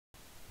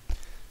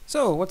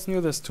So, what's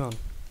new this turn?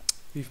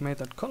 We've made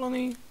that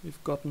colony,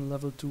 we've gotten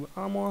level 2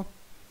 armor,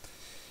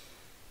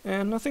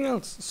 and nothing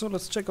else. So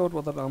let's check out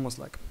what that armor's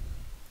like.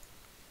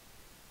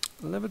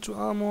 Level 2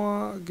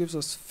 armor gives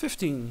us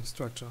 15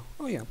 structure.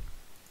 Oh yeah,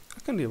 I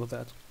can deal with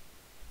that.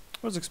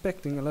 I was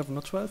expecting 11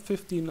 or 12,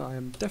 15 I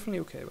am definitely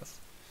okay with.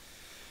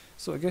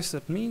 So I guess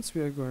that means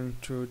we are going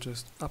to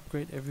just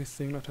upgrade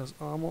everything that has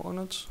armor on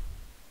it.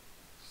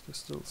 Is there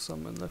still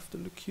some left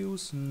in the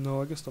queues?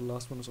 No, I guess the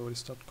last one has already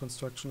started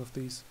construction of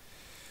these.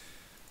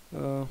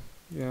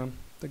 Yeah,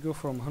 they go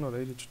from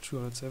 180 to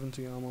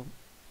 270 armor.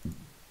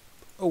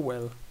 Oh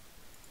well.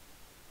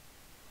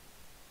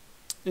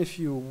 If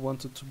you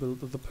wanted to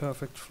build the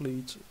perfect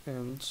fleet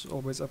and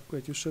always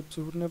upgrade your ships,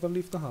 you would never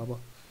leave the harbor.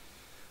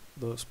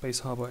 The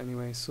space harbor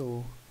anyway,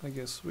 so I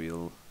guess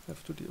we'll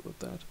have to deal with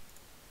that.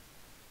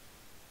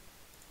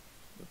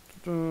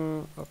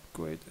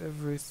 Upgrade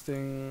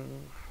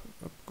everything,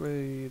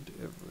 upgrade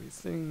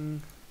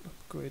everything,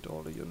 upgrade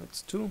all the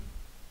units too.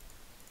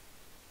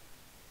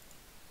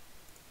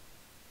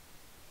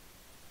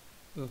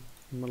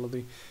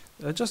 Melody.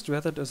 I just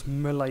read it as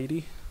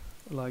Milady,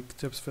 like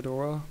Tips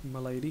Fedora,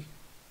 Milady.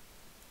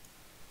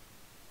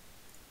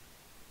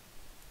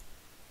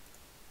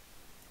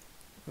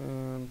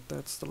 And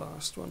that's the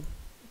last one.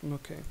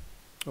 Okay.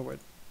 Oh wait,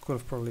 could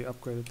have probably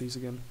upgraded these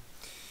again.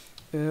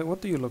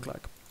 What do you look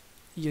like?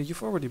 Yeah,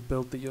 you've already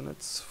built the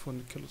units for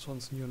the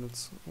kilotons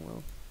units.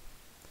 Well,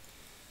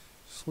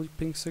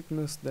 Sleeping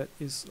Sickness, that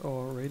is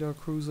our radar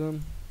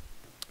cruiser.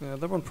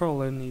 That one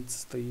probably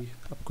needs the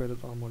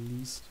upgraded armor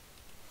least.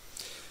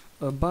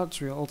 But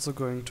we're also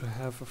going to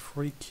have a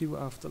free queue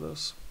after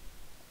this.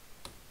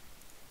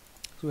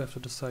 So we have to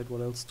decide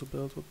what else to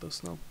build with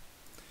this now.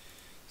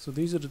 So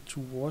these are the 2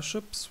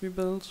 warships we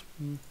built.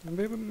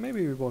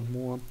 Maybe we want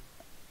more.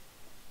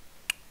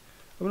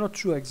 I'm not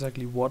sure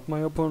exactly what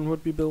my opponent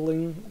would be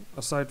building,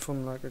 aside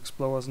from like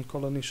explorers and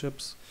colony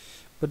ships.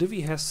 But if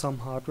he has some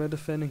hardware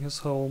defending his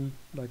home,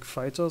 like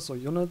fighters or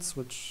units,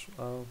 which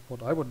are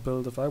what I would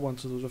build if I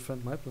wanted to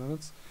defend my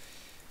planets,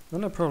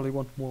 then I probably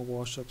want more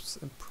warships,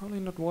 and probably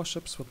not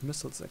warships with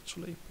missiles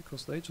actually,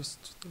 because they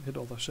just hit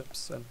other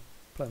ships and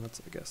planets,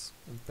 I guess,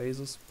 and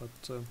bases, but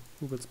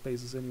who builds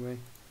bases anyway?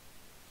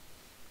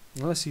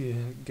 Unless he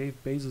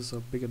gave bases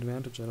a big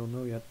advantage, I don't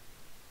know yet.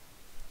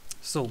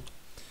 So,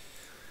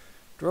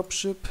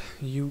 dropship,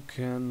 you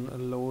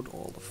can load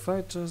all the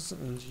fighters,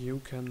 and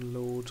you can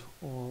load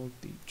all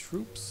the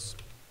troops,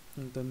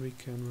 and then we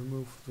can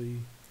remove the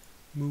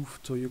move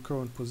to your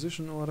current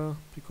position order,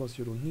 because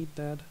you don't need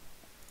that.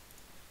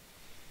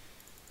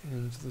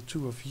 And the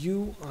 2 of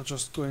you are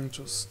just going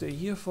to stay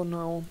here for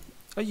now.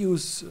 I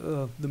use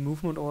the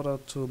movement order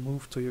to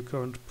move to your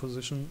current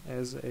position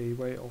as a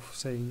way of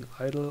saying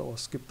idle or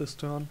skip this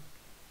turn,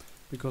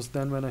 because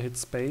then when I hit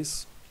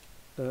space,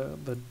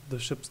 the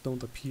ships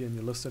don't appear in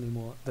your list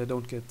anymore. They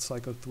don't get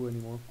cycled through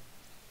anymore.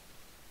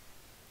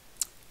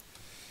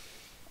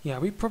 Yeah,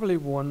 we probably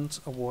want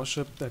a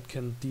warship that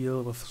can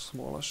deal with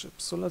smaller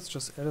ships. So let's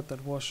just edit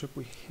that warship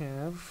we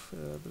have.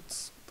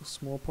 That's the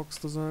smallpox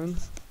design.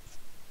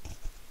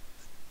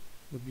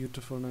 The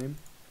beautiful name.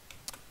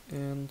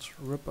 And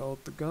rip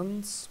out the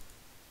guns.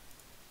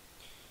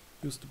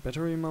 Use the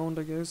battery mount,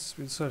 I guess.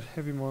 We decided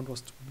heavy mount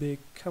was too big.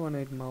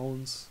 Carbonate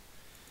mounts.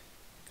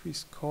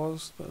 Increase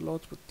cost by a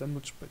lot, but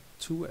damage by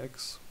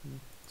 2x.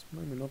 It's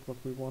maybe not what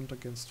we want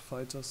against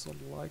fighters or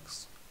the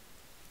likes.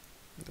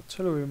 And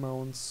artillery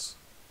mounts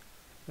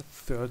at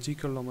 30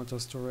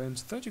 kilometers to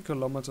range. 30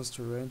 kilometers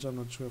to range, I'm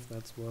not sure if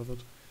that's worth it.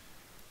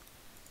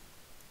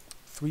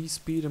 3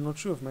 speed, I'm not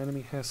sure if my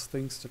enemy has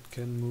things that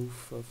can move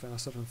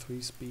faster than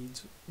 3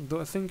 speed.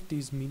 Though I think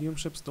these medium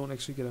ships don't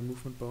actually get a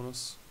movement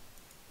bonus.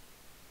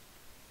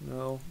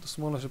 No, the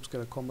smaller ships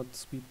get a combat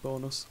speed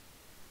bonus.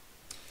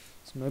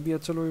 So maybe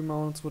artillery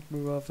mounts would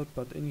be worth it,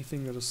 but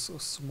anything that is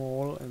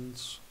small and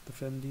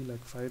defendy,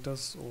 like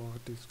fighters or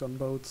these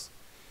gunboats,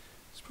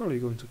 is probably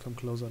going to come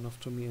close enough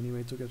to me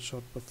anyway to get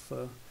shot with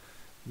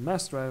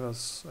mass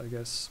drivers, I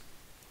guess.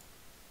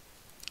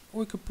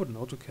 Or we could put an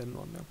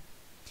autocannon on there.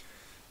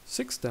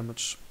 6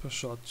 damage per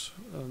shot,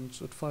 and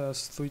it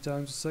fires 3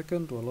 times a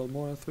second, or a little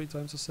more than 3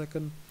 times a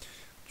second,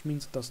 which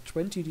means it does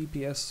 20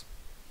 DPS.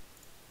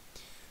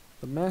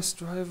 The mass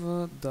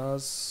driver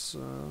does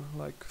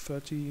like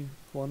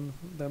 31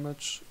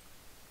 damage,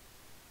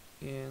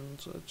 and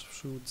it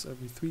shoots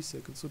every 3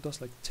 seconds, so it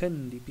does like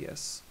 10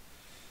 DPS.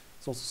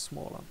 It's also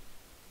smaller.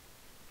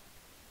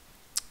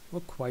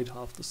 Not quite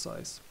half the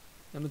size,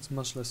 and it's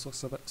much less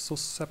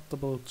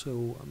susceptible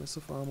to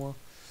emissive armor.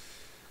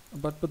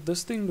 But with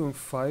this thing doing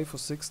 5 or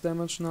 6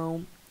 damage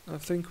now, I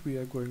think we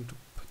are going to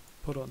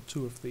put on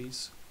 2 of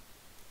these.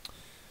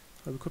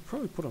 We could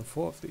probably put on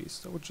 4 of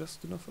these. That would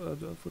just enough.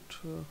 That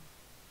would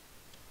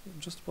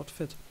just about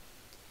fit.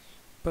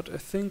 But I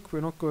think we're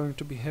not going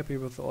to be happy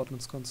with the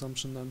ordnance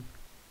consumption then,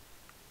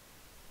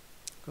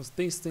 because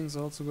these things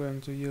are also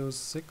going to use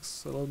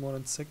 6, a little more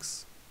than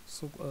 6,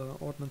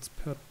 ordnance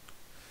per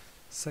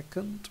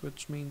second,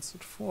 which means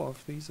that 4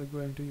 of these are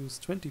going to use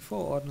 24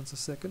 ordnance a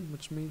second,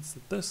 which means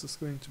that this is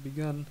going to be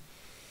gone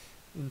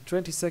in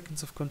 20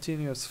 seconds of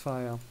continuous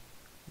fire.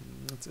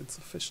 That's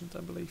insufficient,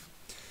 I believe.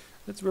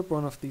 Let's rip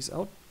one of these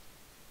out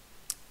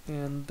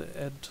and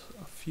add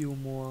a few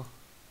more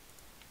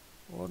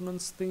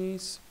ordnance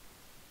thingies.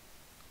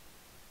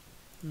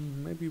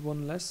 Maybe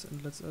one less,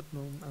 and let's add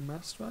a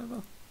mass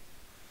driver.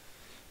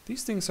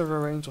 These things have a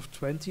range of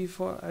 20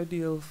 for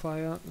ideal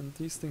fire, and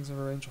these things have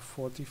a range of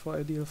 40 for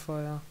ideal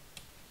fire.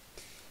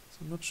 So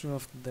I'm not sure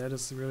if that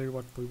is really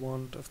what we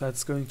want, if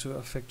that's going to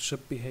affect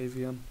ship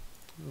behavior,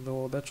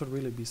 though that should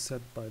really be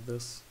set by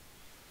this.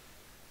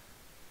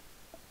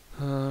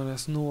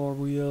 There's no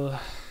real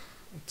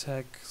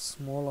attack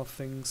smaller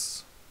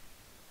things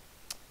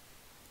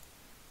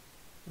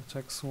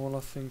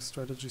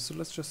strategy, so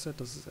let's just set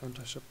this as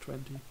anti-ship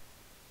 20.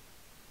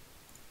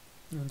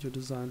 And your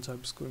design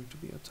type is going to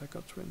be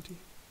attacker 20.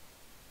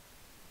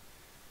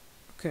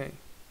 Okay.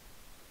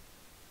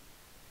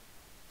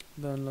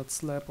 Then let's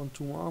slap on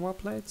 2 more armor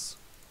plates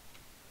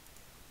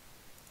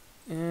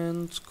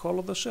and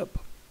color the ship.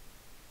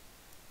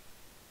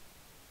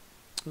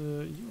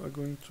 You are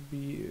going to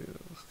be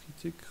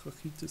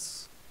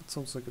Rachitis. That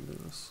sounds like a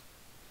business.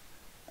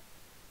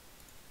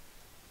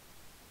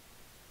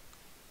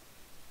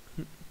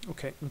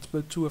 Okay, let's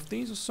build 2 of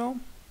these or so.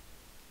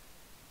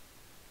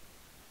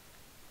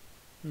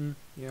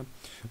 Yeah,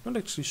 not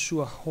actually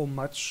sure how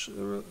much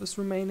is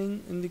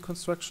remaining in the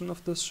construction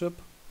of this ship.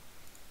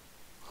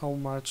 How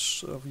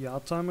much of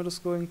yard time it is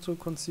going to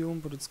consume,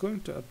 but it's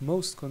going to at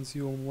most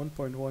consume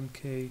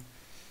 1.1k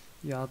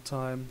yard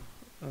time,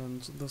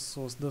 and this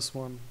was this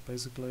one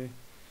basically.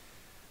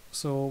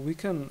 So we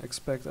can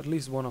expect at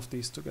least one of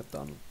these to get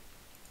done.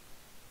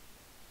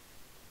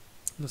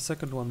 The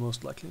second one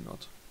most likely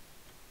not.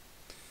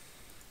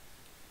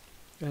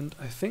 And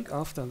I think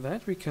after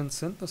that we can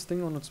send this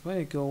thing on its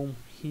way, go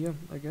here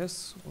I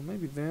guess, or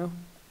maybe there.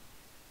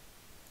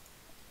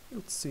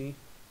 Let's see.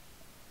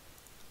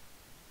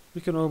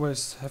 We can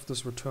always have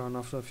this return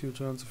after a few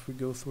turns if we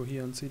go through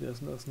here and see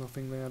there's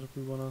nothing there that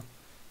we wanna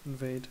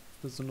invade.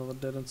 There's another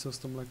dead-end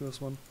system like this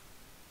one.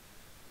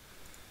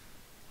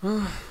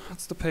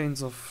 That's the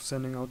pains of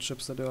sending out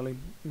ships that early.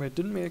 Wait,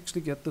 didn't we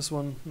actually get this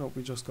one? No,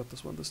 we just got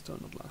this one this turn,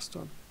 not last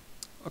turn.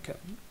 Okay,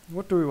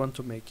 what do we want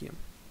to make here?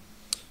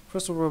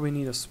 First of all, we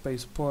need a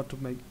spaceport to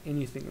make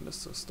anything in the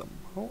system.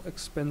 How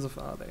expensive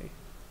are they?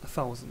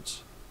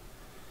 1,000.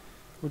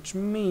 Which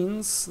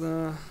means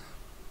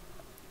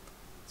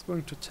it's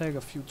going to take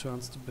a few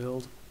turns to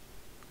build.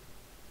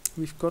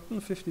 We've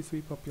gotten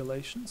 53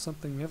 population.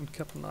 Something we haven't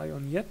kept an eye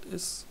on yet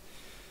is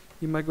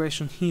the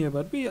migration here,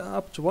 but we are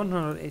up to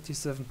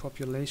 187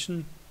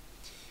 population.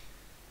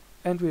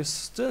 And we're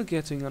still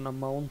getting an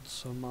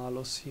amount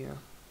malus here.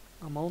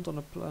 Amount on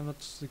a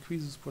planet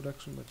decreases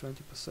production by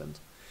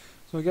 20%.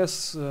 So I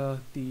guess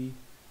the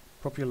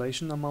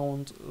population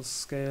amount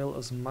scale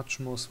is much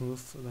more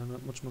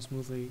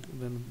smoothly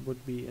than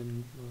would be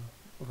in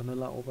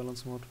vanilla or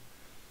balance mode,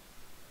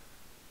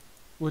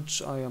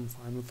 which I am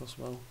fine with as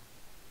well.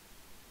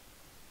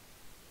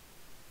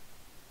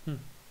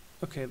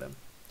 Okay then.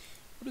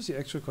 What is the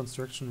actual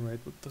construction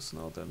rate with this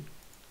now then?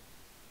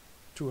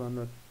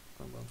 200.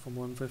 Well, from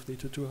 150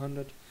 to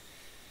 200.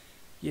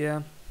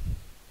 Yeah.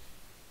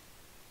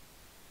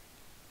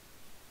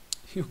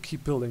 You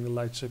keep building the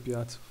light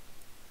shipyard.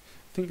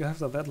 I think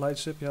after that light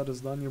shipyard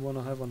is done, you want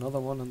to have another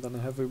one and then a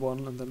heavy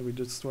one, and then we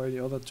destroy the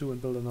other 2 and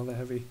build another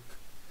heavy.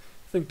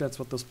 I think that's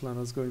what this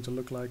planet is going to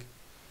look like.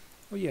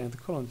 Oh yeah, and the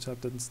colony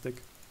type didn't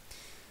stick.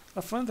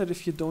 I find that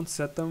if you don't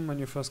set them when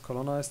you first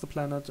colonize the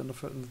planet and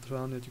in the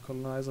turn that you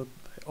colonize it,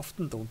 they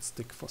often don't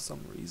stick for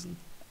some reason.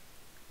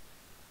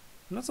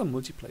 And that's a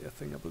multiplayer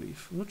thing, I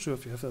believe. I'm not sure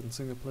if you have that in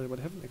single player, but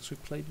I haven't actually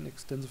played an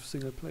extensive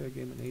single player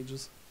game in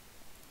ages.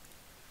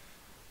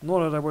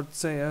 Not that I would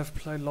say I've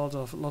played lots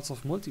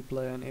of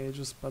multiplayer in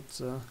ages,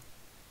 but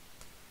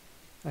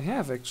I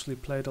have actually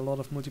played a lot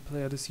of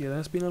multiplayer this year.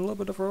 There's been a little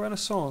bit of a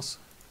renaissance.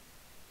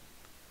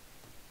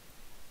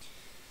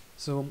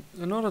 So,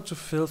 in order to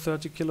fill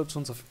 30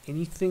 kilotons of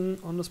anything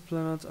on this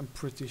planet, I'm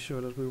pretty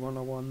sure that we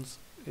wanna want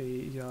a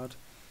yard.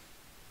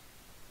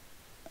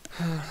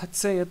 Let's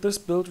say at this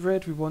build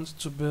rate we want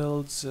to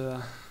build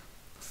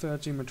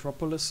 30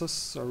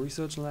 metropolises or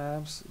research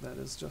labs. That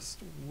is just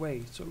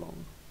way too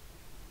long.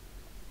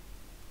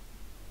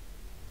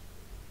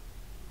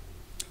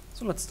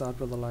 So let's start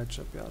with the light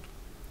shipyard.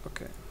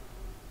 Okay.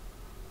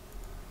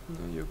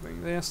 Now you're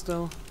going there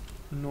still.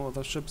 No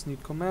other ships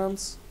need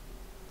commands.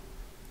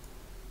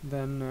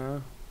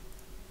 Then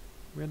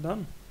we're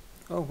done.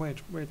 Oh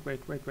wait.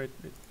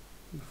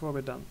 Before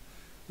we're done,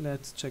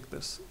 let's check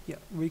this. Yeah,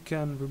 we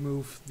can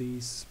remove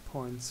these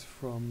points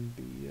from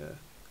the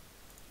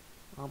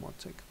armor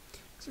tech.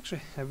 It's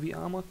actually heavy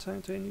armor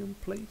titanium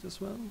plate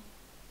as well.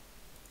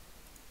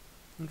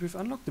 And we've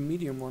unlocked the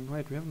medium one.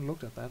 Wait, we haven't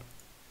looked at that.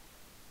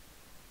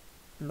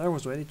 And I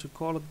was ready to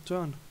call it a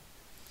turn.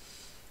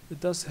 It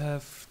does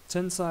have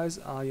 10 size,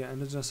 yeah,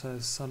 and it just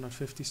has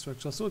 150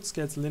 structure, so it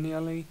scales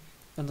linearly,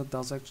 and it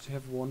does actually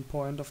have 1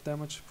 point of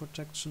damage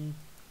protection.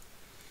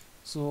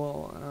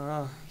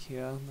 So,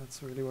 yeah,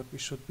 that's really what we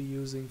should be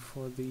using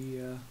for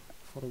the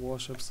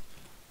warships.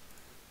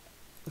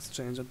 Let's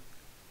change it.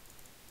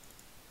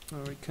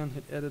 We can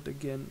hit edit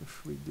again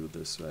if we do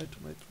this, right?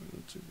 Wait, we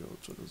need to go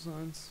to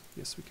designs.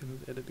 Yes, we can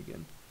hit edit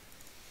again.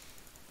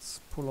 Let's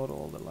pull out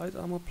all the light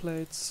armor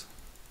plates.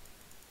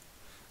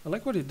 I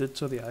like what he did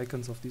to the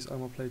icons of these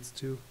armor plates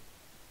too.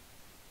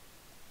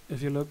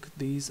 If you look,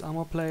 these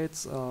armor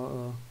plates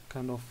are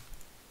kind of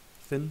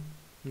thin,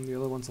 and the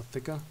other ones are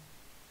thicker.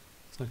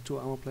 It's like two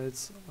armor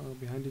plates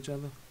behind each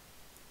other.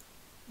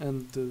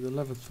 And the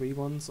level 3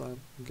 ones are,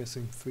 I'm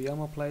guessing, 3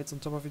 armor plates on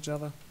top of each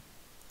other.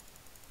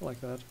 I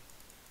like that.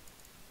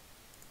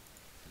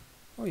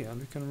 Oh yeah, and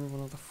we can remove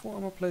another 4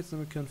 armor plates, and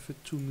we can fit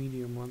 2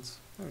 medium ones.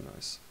 Very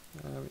nice.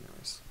 Very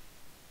nice.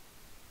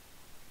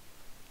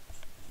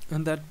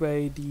 And that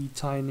way the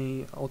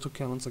tiny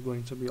autocannons are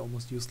going to be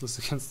almost useless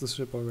against the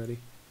ship already.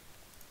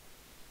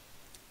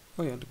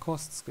 Oh yeah, the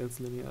cost scales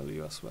linearly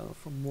as well,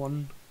 from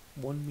 1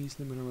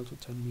 measly mineral to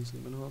 10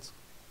 measly minerals.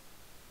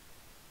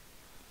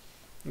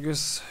 I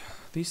guess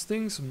these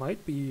things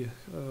might be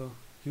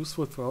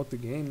useful throughout the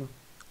game,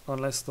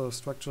 unless the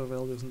structure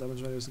values and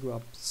damage values go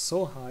up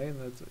so high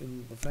that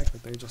in the fact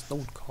that they just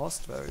don't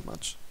cost very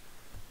much.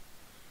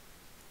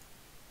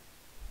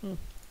 Let's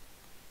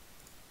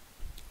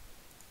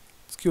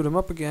queue them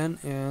up again,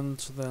 and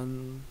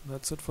then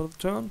that's it for the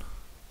turn.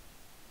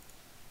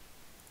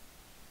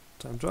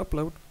 Time to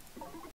upload.